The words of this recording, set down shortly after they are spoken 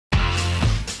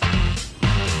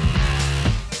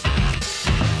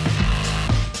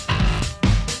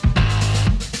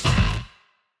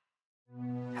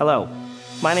Hello,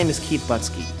 my name is Keith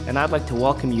Butsky, and I'd like to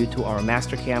welcome you to our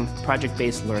Mastercam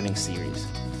project-based learning series.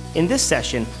 In this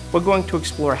session, we're going to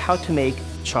explore how to make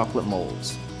chocolate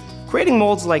molds. Creating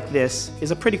molds like this is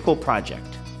a pretty cool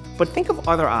project, but think of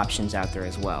other options out there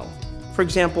as well. For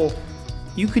example,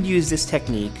 you could use this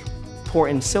technique, pour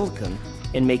in silicone,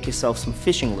 and make yourself some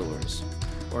fishing lures.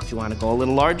 Or if you want to go a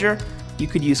little larger, you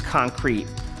could use concrete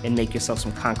and make yourself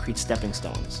some concrete stepping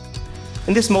stones.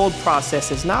 And this mold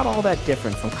process is not all that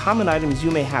different from common items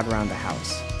you may have around the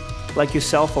house, like your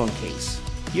cell phone case,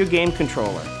 your game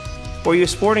controller, or your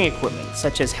sporting equipment,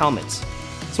 such as helmets.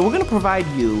 So we're going to provide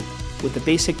you with the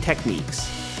basic techniques,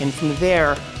 and from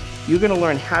there, you're going to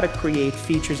learn how to create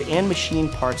features and machine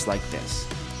parts like this.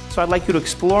 So I'd like you to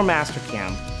explore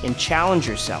Mastercam and challenge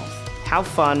yourself. Have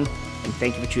fun, and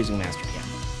thank you for choosing Mastercam.